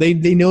well.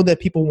 They know that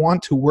people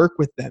want to work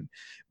with them.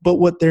 But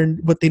what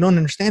they don't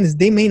understand is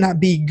they may not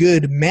be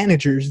good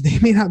managers. They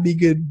may not be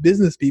good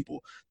business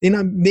people. They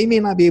may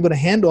not be able to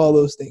handle all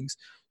those things.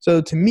 So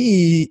to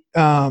me,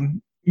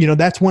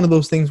 that's one of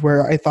those things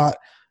where I thought,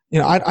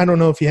 I don't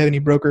know if you have any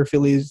broker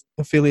affiliates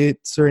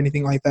or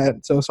anything like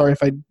that. So sorry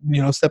if I,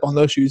 step on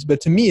those shoes.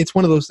 But to me, it's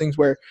one of those things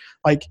where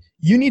like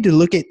you need to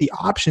look at the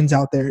options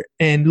out there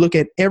and look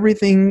at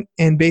everything.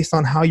 And based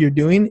on how you're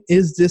doing,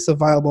 is this a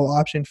viable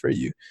option for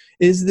you?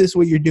 Is this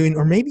what you're doing?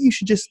 Or maybe you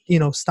should just,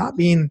 stop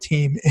being a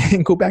team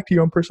and go back to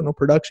your own personal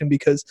production,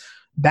 because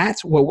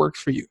that's what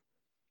works for you.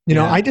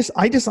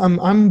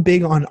 I'm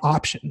big on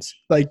options.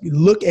 Like,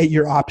 look at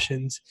your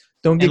options.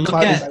 Don't get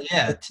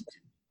caught.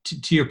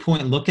 To your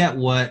point, look at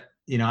what,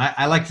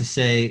 I like to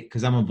say,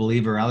 because I'm a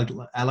believer,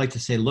 I like to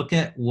say, look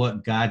at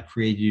what God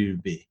created you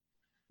to be.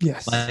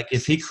 Yes. Like,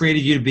 if he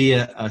created you to be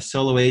a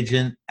solo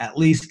agent, at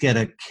least get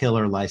a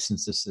killer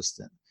licensed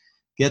assistant.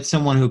 Get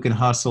someone who can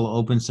hustle,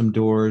 open some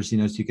doors, so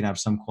you can have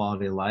some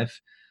quality of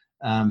life.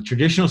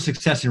 Traditional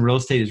success in real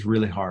estate is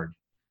really hard.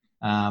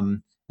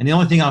 And the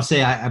only thing I'll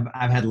say,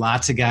 I've had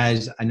lots of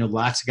guys. I know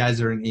lots of guys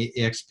that are in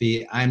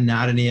EXP. I'm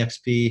not an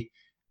EXP,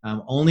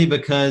 only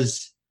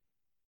because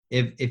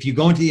if you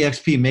go into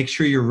EXP, make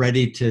sure you're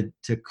ready to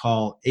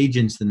call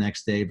agents the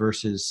next day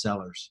versus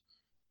sellers.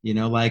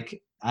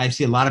 Like, I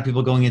see a lot of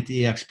people going into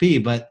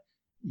EXP, but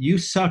you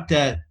sucked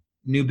at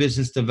new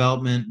business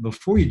development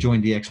before you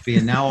joined EXP,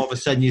 and now all of a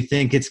sudden you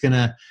think it's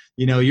gonna,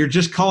 you're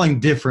just calling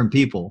different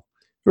people,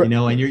 right.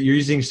 And you're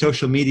using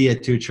social media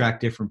to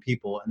attract different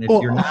people. And if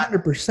you're not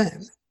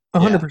 100%.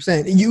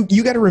 100%.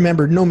 You got to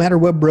remember, no matter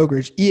what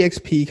brokerage,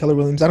 EXP, Keller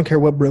Williams, I don't care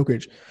what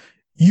brokerage,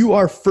 you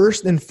are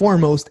first and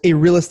foremost a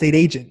real estate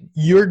agent.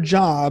 Your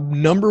job,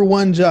 number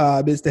one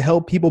job, is to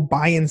help people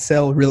buy and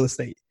sell real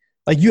estate.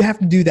 Like, you have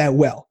to do that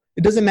well.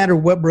 It doesn't matter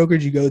what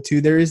brokerage you go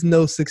to. There is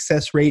no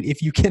success rate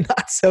if you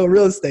cannot sell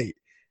real estate,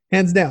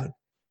 hands down.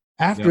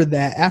 After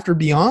that,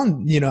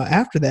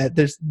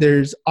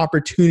 there's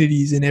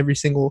opportunities in every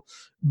single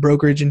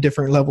brokerage and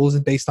different levels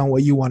and based on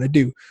what you want to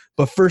do.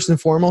 But first and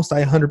foremost,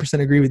 I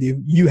 100% agree with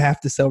you. You have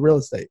to sell real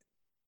estate.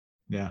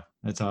 Yeah,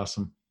 that's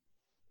awesome.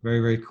 Very,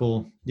 very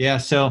cool. Yeah.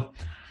 So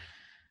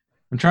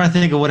I'm trying to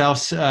think of what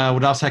else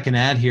I can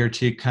add here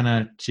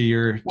to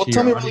your. Well,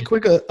 tell me really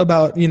quick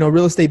about,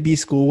 Real Estate B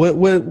School.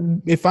 What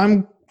if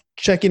I'm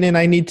checking in,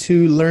 I need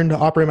to learn to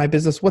operate my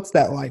business. What's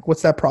that like?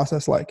 What's that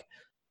process like?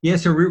 Yeah.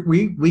 So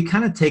we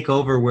kind of take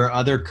over where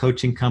other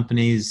coaching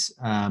companies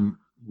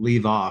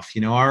leave off.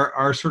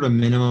 Our sort of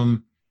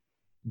minimum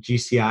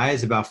GCI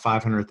is about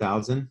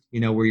 500,000,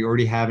 where you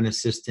already have an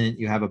assistant,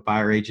 you have a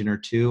buyer agent or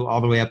two, all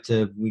the way up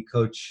to, we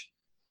coach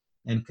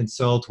and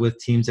consult with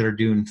teams that are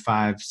doing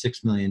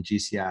 5-6 million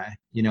GCI,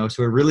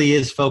 so it really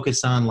is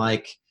focused on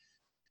like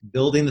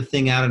building the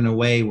thing out in a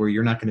way where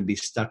you're not going to be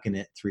stuck in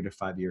it 3 to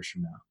 5 years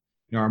from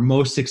now. Our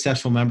most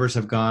successful members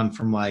have gone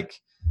from like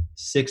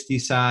 60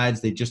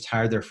 sides. They just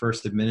hired their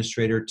first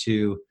administrator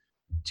to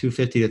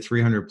 250 to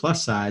 300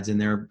 plus sides.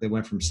 And they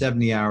went from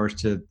 70 hours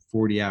to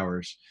 40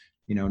 hours,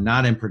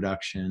 not in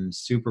production,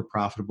 super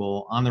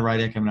profitable, on the right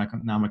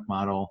economic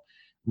model,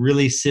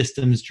 really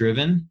systems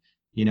driven,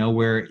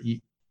 where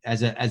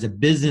as a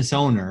business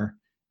owner,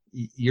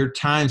 your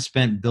time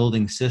spent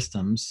building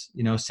systems,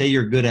 say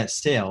you're good at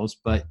sales,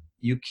 but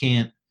you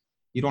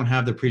don't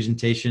have the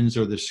presentations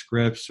or the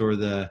scripts or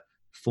the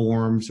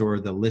forms or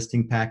the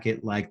listing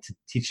packet, like to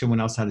teach someone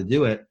else how to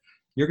do it.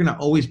 You're going to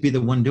always be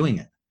the one doing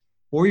it,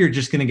 or you're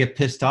just going to get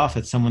pissed off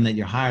at someone that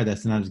you hire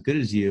that's not as good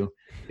as you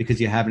because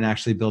you haven't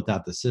actually built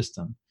out the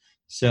system.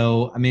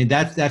 So, I mean,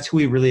 that's who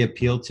we really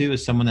appeal to,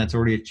 is someone that's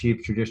already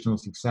achieved traditional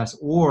success,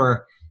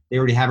 or they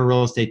already have a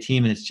real estate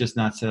team and it's just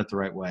not set up the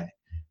right way.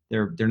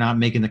 They're not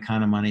making the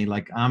kind of money.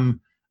 Like,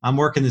 I'm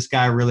working this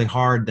guy really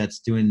hard that's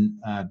doing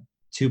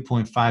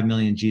 2.5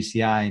 million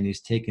GCI, and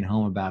he's taking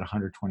home about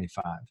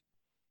 125.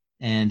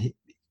 And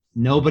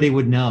nobody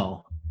would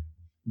know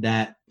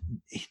that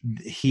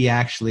he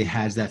actually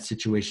has that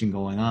situation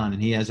going on,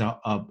 and he has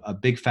a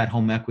big fat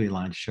home equity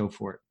line to show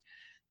for it.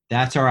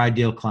 That's our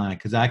ideal client,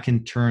 because I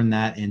can turn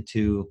that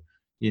into,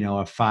 a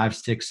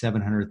 $500,000,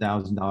 $600,000,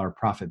 $700,000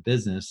 profit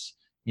business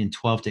in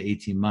 12 to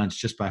 18 months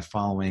just by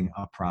following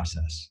a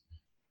process.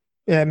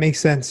 Yeah, it makes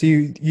sense.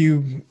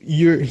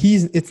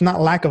 It's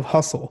not lack of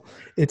hustle,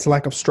 it's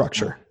lack of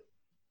structure.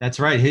 That's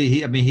right.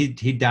 He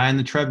died in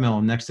the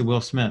treadmill next to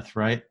Will Smith,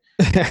 right?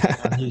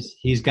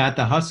 He's got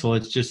the hustle.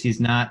 It's just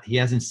he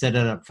hasn't set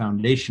it up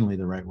foundationally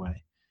the right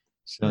way.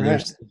 So right.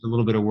 There's a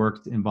little bit of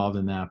work involved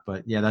in that,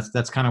 but yeah,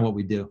 that's kind of what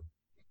we do.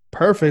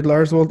 Perfect,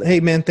 Lars. Well,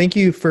 hey man, thank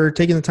you for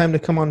taking the time to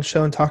come on the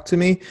show and talk to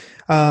me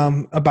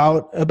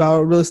about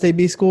Real Estate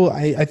B School.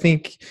 I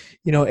think,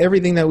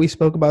 everything that we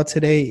spoke about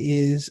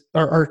today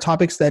are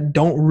topics that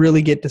don't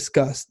really get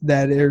discussed,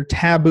 that are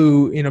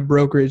taboo in a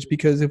brokerage,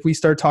 because if we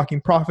start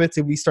talking profits,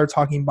 if we start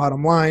talking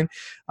bottom line,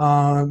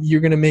 you're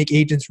going to make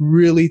agents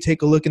really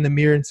take a look in the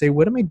mirror and say,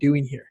 what am I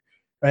doing here?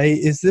 Right?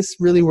 Is this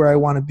really where I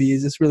want to be?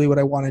 Is this really what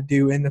I want to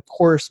do? And of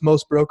course,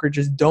 most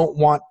brokerages don't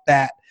want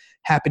that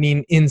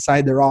happening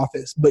inside their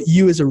office. But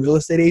you, as a real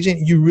estate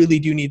agent, you really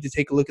do need to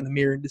take a look in the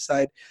mirror and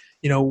decide,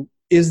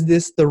 is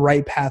this the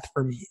right path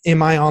for me?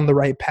 Am I on the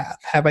right path?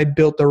 Have I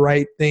built the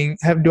right thing?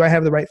 Do I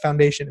have the right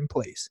foundation in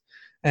place?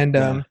 And,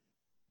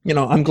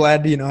 I'm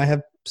glad, I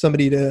have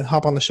somebody to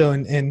hop on the show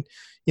and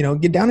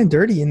get down and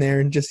dirty in there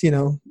and just, say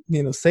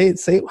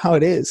it how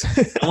it is.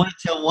 I want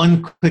to tell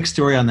one quick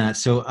story on that.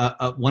 So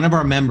one of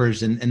our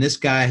members, and this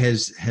guy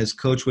has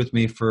coached with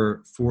me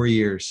for 4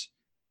 years,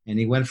 and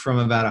he went from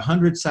about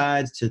 100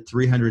 sides to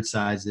 300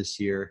 sides this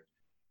year.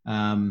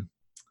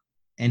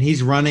 And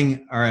he's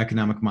running our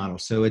economic model.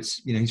 So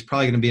it's, he's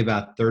probably going to be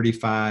about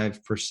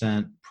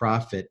 35%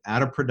 profit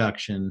out of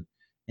production.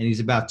 And he's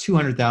about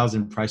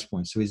 200,000 price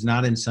points. So he's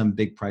not in some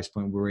big price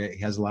point where he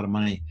has a lot of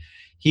money.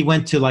 He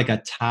went to like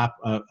a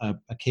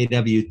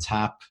KW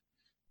top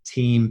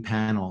team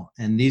panel.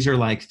 And these are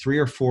like 3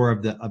 or 4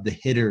 of the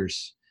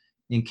hitters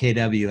in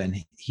KW.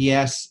 And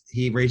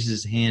he raises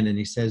his hand and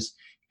he says,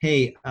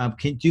 hey,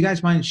 do you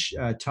guys mind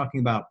talking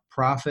about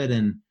profit?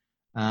 And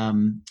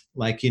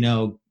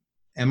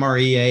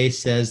MREA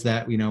says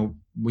that,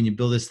 when you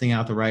build this thing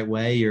out the right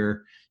way,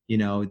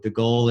 the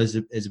goal is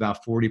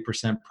about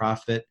 40%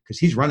 profit, because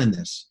he's running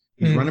this.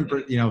 He's running,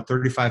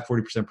 35,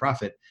 40%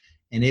 profit.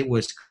 And it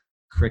was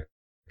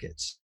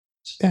crickets.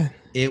 Yeah.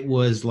 It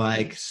was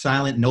like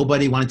silent.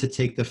 Nobody wanted to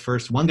take the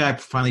first. One guy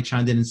finally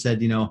chimed in and said,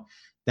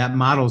 that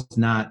model's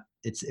not,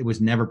 it was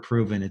never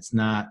proven. It's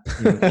not,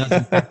 it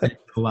doesn't happen in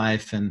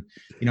life. And,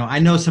 I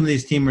know some of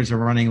these teamers are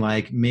running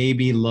like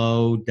maybe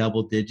low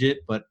double digit,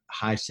 but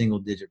high single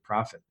digit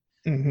profit.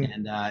 Mm-hmm.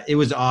 And it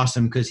was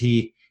awesome because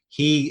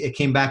it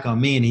came back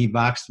on me and he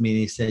boxed me and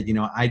he said,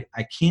 I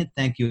can't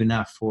thank you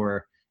enough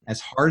for,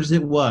 as hard as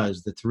it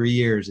was, the 3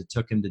 years it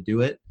took him to do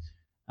it.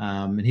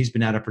 And he's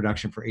been out of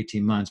production for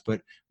 18 months,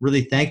 but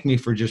really thank me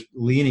for just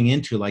leaning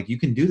into like, you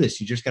can do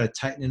this. You just got to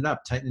tighten it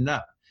up.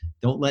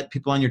 Don't let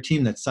people on your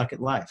team that suck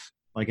at life,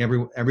 like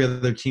every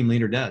other team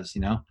leader does,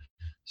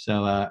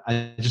 So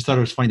I just thought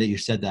it was funny that you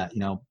said that,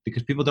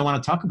 because people don't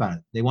want to talk about it.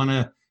 They want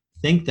to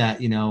think that,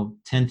 10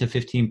 to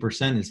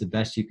 15% is the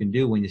best you can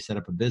do when you set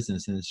up a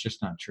business, and it's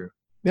just not true.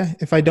 Yeah.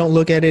 If I don't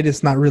look at it,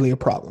 it's not really a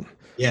problem.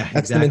 Yeah.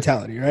 That's exactly the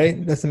mentality,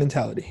 right? That's the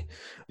mentality.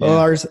 Yeah. Well,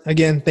 Lars,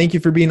 again, thank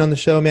you for being on the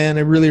show, man.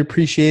 I really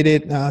appreciate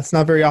it. It's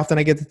not very often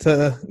I get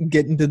to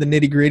get into the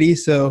nitty gritty.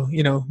 So,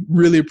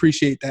 really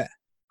appreciate that.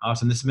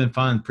 Awesome. This has been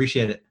fun.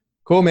 Appreciate it.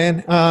 Cool,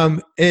 man.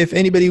 If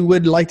anybody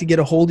would like to get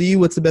a hold of you,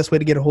 what's the best way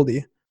to get a hold of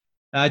you?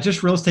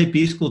 Just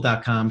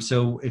realestatebschool.com.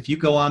 So if you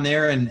go on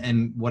there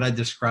and what I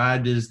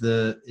described is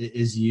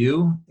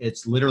you,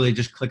 it's literally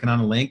just clicking on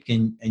a link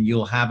and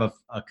you'll have a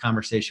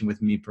conversation with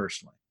me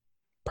personally.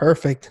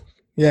 Perfect.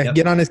 Yeah. Yep.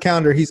 Get on his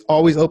calendar. He's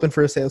always open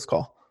for a sales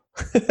call.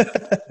 All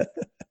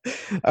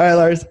right,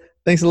 Lars.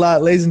 Thanks a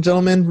lot, ladies and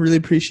gentlemen. Really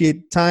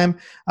appreciate the time.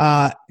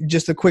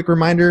 Just a quick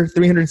reminder,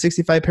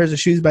 365 pairs of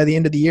shoes by the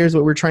end of the year is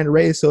what we're trying to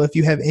raise. So if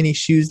you have any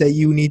shoes that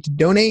you need to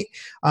donate,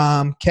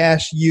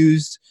 cash,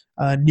 used,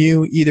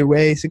 new, either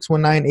way,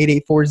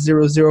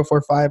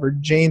 619-884-0045 or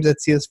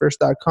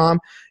james@csfirst.com.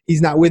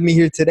 He's not with me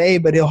here today,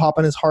 but he'll hop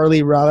on his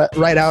Harley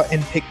right out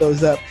and pick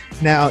those up.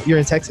 Now, you're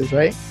in Texas,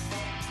 right?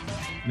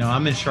 No,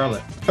 I'm in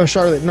Charlotte. Oh,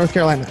 Charlotte, North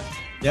Carolina.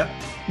 Yep.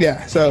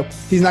 Yeah, so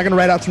he's not going to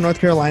ride out to North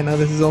Carolina.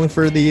 This is only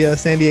for the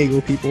San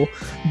Diego people.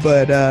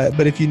 But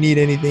if you need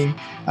anything,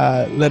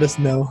 let us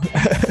know.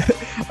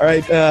 All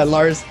right,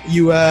 Lars,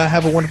 you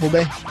have a wonderful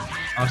day.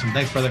 Awesome.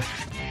 Thanks, brother.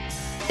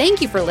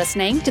 Thank you for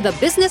listening to the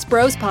Business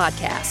Bros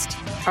Podcast.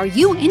 Are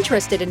you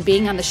interested in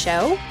being on the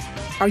show?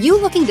 Are you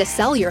looking to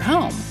sell your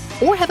home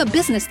or have a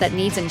business that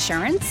needs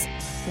insurance?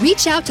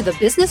 Reach out to the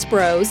Business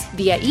Bros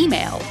via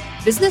email,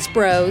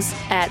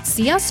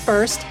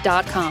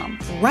 businessbros@csfirst.com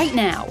right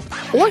now,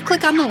 or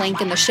click on the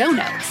link in the show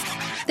notes.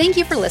 Thank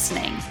you for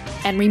listening.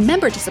 And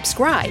remember to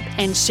subscribe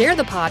and share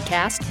the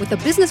podcast with the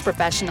business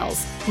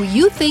professionals who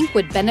you think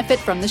would benefit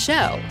from the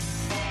show.